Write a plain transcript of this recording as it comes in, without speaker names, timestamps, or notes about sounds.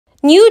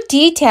New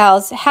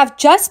details have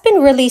just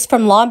been released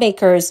from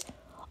lawmakers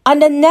on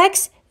the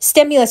next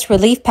stimulus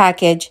relief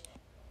package.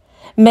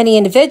 Many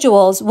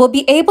individuals will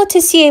be able to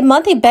see a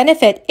monthly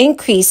benefit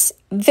increase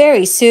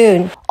very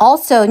soon.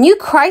 Also, new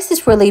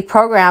crisis relief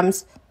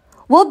programs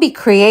will be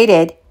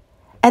created,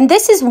 and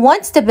this is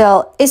once the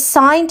bill is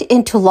signed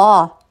into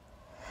law.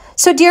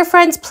 So dear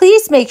friends,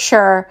 please make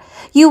sure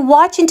you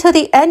watch until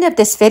the end of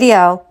this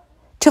video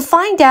to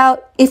find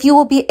out if you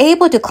will be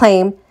able to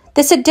claim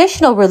this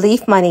additional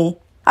relief money.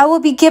 I will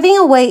be giving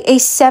away a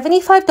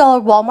 $75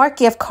 Walmart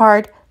gift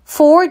card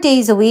 4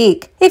 days a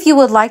week. If you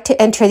would like to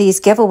enter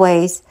these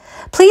giveaways,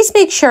 please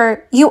make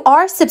sure you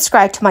are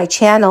subscribed to my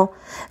channel,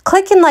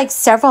 click and like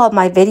several of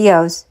my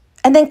videos,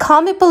 and then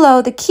comment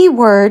below the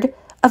keyword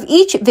of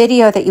each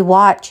video that you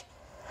watch.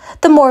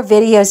 The more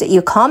videos that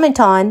you comment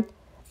on,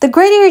 the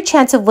greater your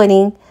chance of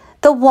winning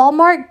the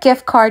Walmart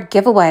gift card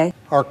giveaway.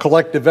 Our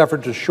collective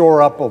effort to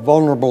shore up a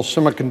vulnerable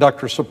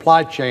semiconductor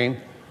supply chain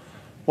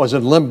was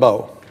in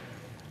limbo.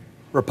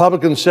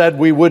 Republicans said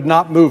we would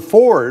not move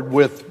forward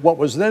with what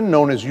was then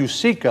known as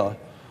USICA,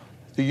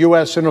 the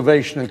U.S.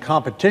 Innovation and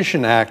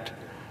Competition Act,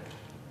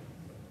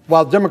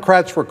 while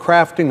Democrats were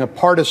crafting a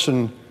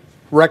partisan,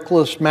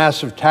 reckless,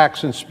 massive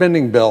tax and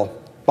spending bill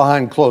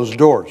behind closed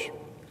doors.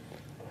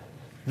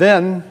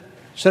 Then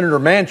Senator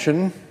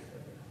Manchin,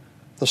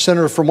 the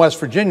senator from West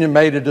Virginia,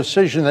 made a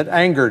decision that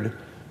angered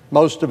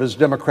most of his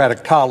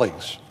Democratic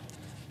colleagues.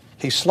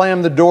 He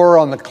slammed the door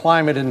on the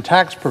climate and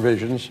tax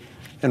provisions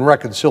in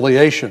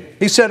reconciliation.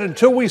 He said,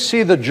 until we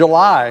see the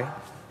July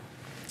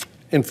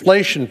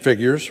inflation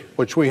figures,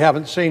 which we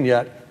haven't seen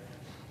yet,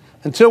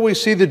 until we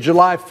see the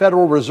July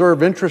Federal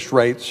Reserve interest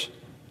rates,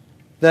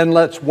 then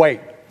let's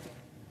wait.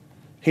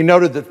 He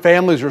noted that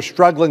families are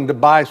struggling to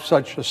buy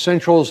such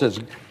essentials as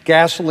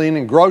gasoline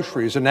and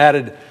groceries and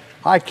added,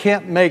 I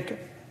can't make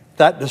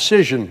that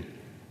decision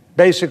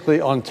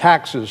basically on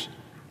taxes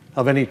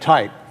of any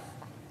type.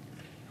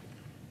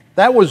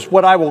 That was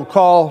what I will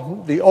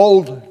call the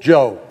old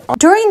Joe.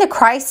 During the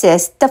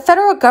crisis, the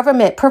federal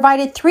government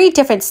provided 3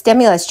 different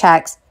stimulus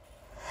checks.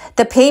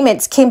 The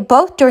payments came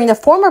both during the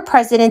former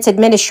president's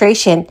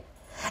administration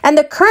and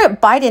the current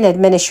Biden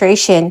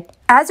administration.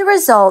 As a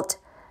result,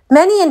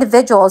 many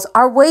individuals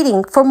are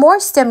waiting for more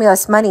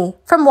stimulus money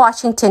from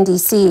Washington,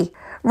 D.C.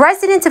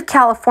 Residents of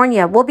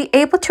California will be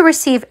able to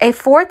receive a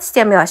 4th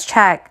stimulus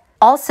check.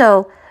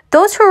 Also,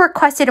 those who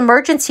requested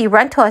emergency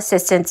rental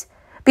assistance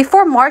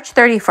before March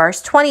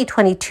 31st,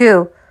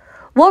 2022,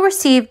 will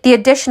receive the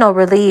additional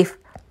relief,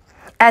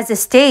 as the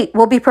state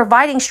will be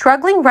providing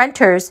struggling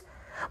renters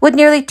with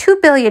nearly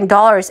 $2 billion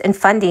in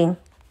funding.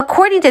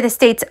 According to the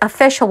state's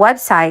official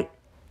website,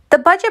 the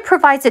budget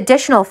provides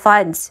additional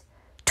funds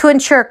to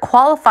ensure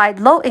qualified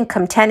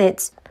low-income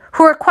tenants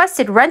who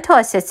requested rental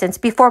assistance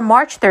before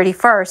March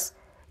 31st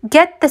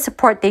get the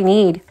support they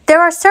need. There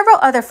are several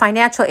other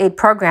financial aid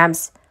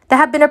programs that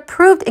have been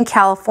approved in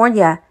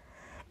California,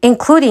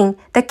 including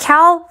the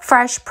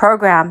CalFresh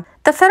program.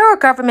 The federal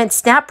government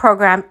SNAP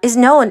program is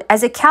known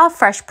as a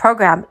CalFresh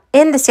program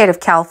in the state of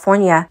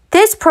California.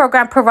 This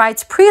program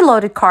provides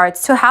preloaded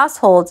cards to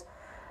households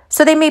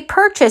so they may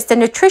purchase the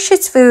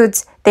nutritious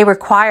foods they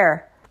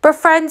require. But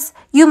friends,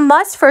 you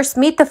must first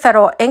meet the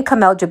federal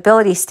income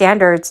eligibility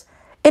standards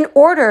in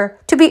order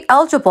to be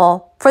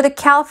eligible for the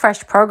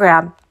CalFresh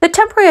program. The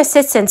Temporary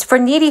Assistance for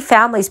Needy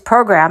Families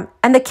program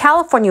and the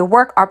California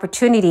Work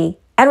Opportunity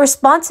and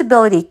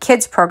Responsibility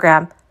Kids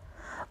program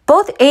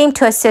both aim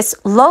to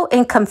assist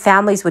low-income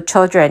families with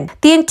children.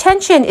 The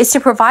intention is to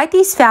provide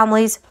these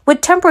families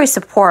with temporary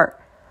support,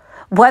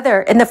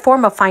 whether in the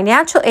form of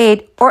financial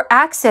aid or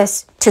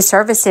access to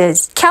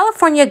services.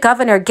 California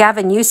Governor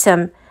Gavin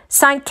Newsom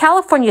signed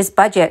California's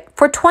budget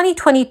for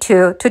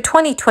 2022 to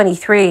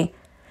 2023,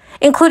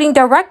 including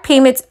direct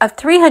payments of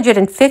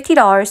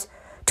 $350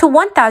 to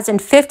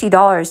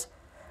 $1,050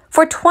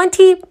 for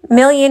 20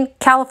 million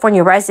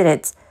California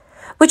residents,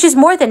 which is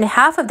more than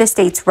half of the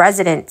state's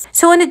residents.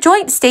 So in a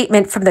joint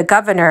statement from the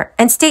governor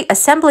and state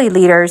assembly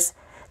leaders,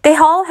 they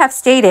all have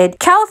stated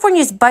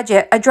California's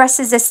budget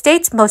addresses the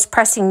state's most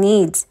pressing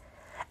needs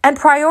and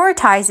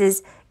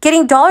prioritizes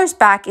getting dollars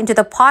back into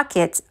the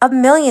pockets of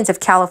millions of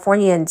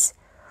Californians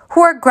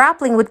who are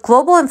grappling with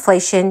global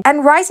inflation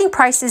and rising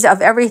prices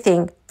of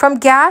everything from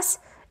gas,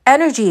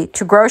 energy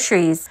to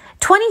groceries.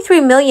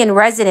 23 million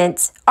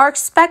residents are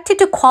expected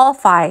to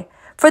qualify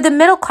for the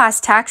middle-class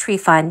tax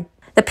refund.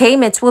 The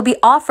payments will be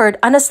offered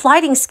on a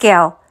sliding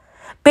scale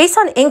based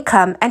on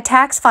income and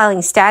tax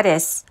filing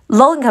status.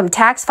 Low-income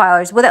tax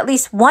filers with at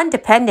least one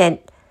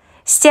dependent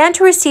stand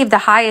to receive the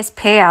highest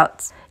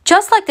payouts.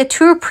 Just like the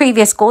 2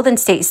 previous Golden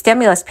State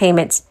stimulus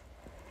payments,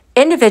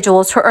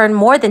 individuals who earn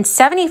more than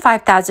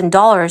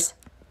 $75,000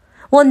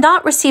 will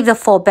not receive the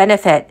full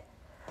benefit,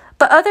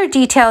 but other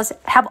details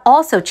have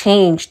also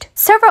changed.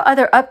 Several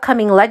other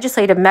upcoming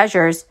legislative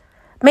measures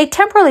may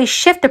temporarily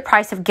shift the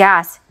price of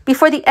gas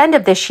before the end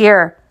of this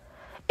year,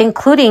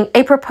 including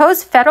a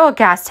proposed federal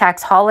gas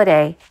tax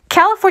holiday.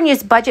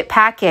 California's budget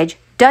package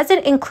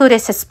doesn't include a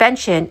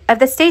suspension of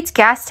the state's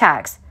gas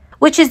tax,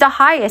 which is the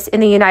highest in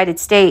the United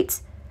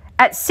States,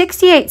 at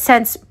 68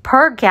 cents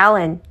per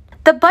gallon.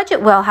 The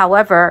budget will,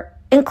 however,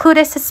 include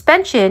a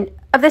suspension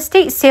of the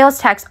state sales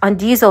tax on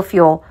diesel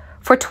fuel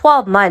for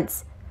 12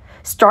 months,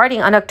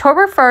 starting on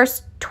October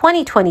 1st,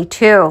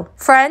 2022.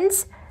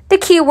 Friends, the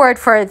keyword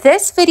for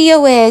this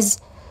video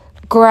is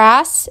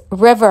Grass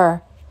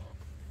River.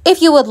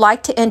 If you would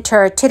like to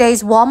enter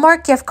today's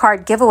Walmart gift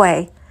card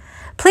giveaway,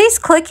 please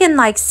click and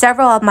like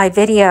several of my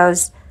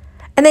videos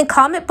and then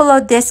comment below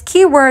this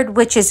keyword,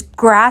 which is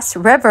Grass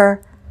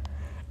River,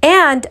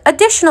 and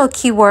additional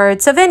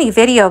keywords of any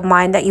video of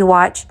mine that you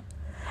watch.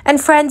 And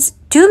friends,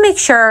 do make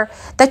sure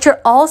that you're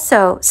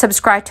also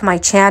subscribed to my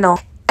channel.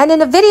 And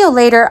in a video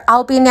later,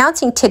 I'll be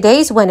announcing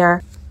today's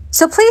winner.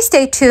 So please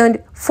stay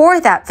tuned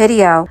for that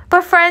video.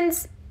 But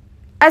friends,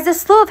 as a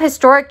slew of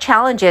historic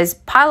challenges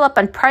pile up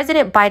on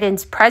President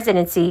Biden's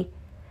presidency,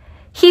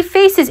 he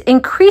faces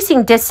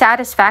increasing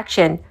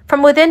dissatisfaction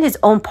from within his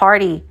own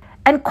party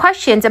and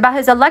questions about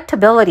his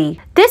electability.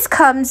 This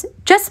comes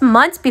just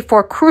months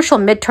before crucial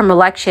midterm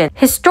election.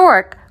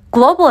 Historic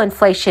global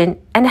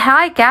inflation and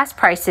high gas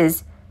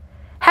prices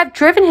have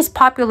driven his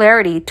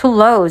popularity to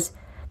lows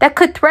that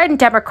could threaten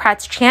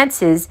Democrats'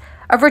 chances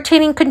of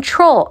retaining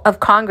control of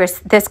Congress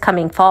this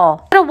coming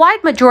fall. But a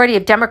wide majority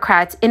of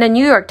Democrats in a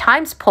New York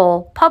Times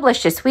poll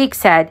published this week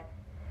said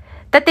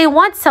that they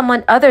want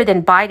someone other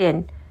than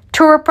Biden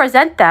to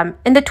represent them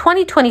in the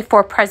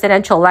 2024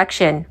 presidential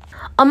election.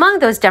 Among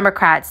those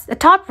Democrats, the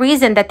top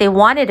reason that they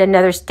wanted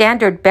another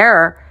standard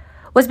bearer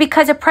was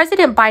because of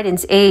President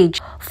Biden's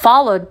age,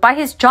 followed by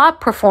his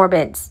job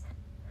performance.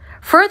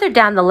 Further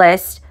down the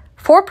list,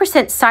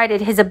 4%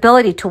 cited his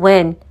ability to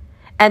win,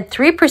 and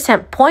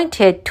 3%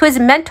 pointed to his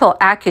mental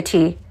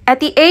acuity. At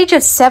the age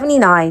of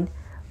 79,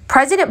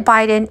 President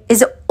Biden is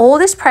the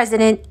oldest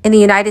president in the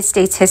United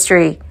States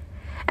history,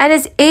 and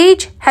his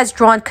age has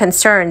drawn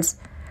concerns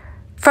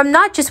from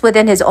not just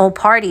within his own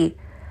party,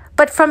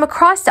 but from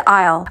across the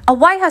aisle. A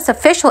White House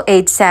official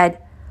aide said,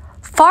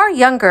 far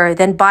younger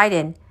than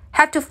Biden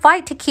have to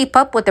fight to keep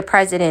up with the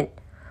president,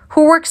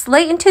 who works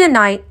late into the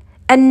night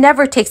and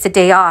never takes a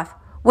day off,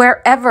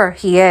 wherever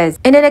he is.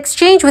 In an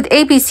exchange with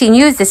ABC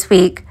News this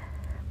week,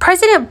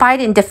 President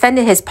Biden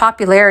defended his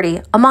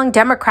popularity among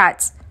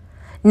Democrats,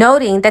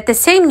 noting that the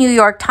same New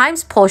York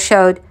Times poll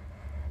showed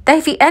that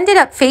if he ended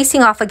up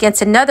facing off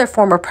against another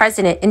former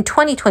president in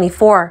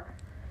 2024,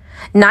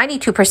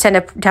 92%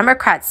 of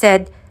Democrats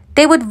said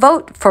they would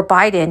vote for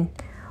Biden.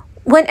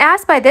 When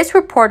asked by this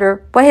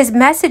reporter what his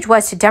message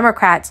was to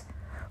Democrats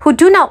who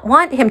do not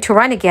want him to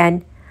run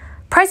again,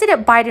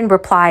 President Biden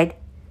replied,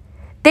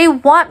 "They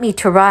want me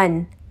to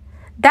run."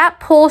 That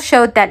poll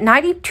showed that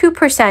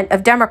 92%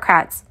 of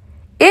Democrats,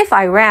 if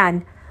I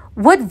ran,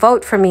 would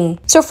vote for me.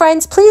 So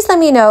friends, please let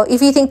me know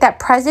if you think that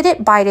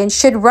President Biden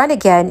should run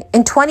again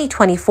in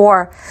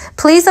 2024.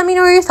 Please let me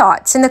know your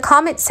thoughts in the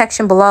comment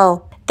section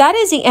below. That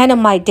is the end of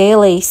my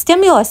daily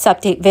stimulus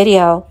update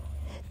video.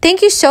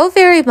 Thank you so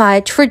very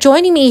much for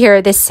joining me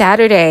here this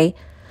Saturday.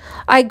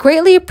 I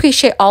greatly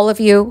appreciate all of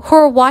you who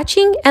are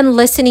watching and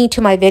listening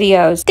to my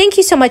videos. Thank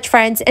you so much,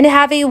 friends, and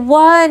have a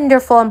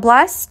wonderful and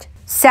blessed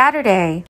Saturday.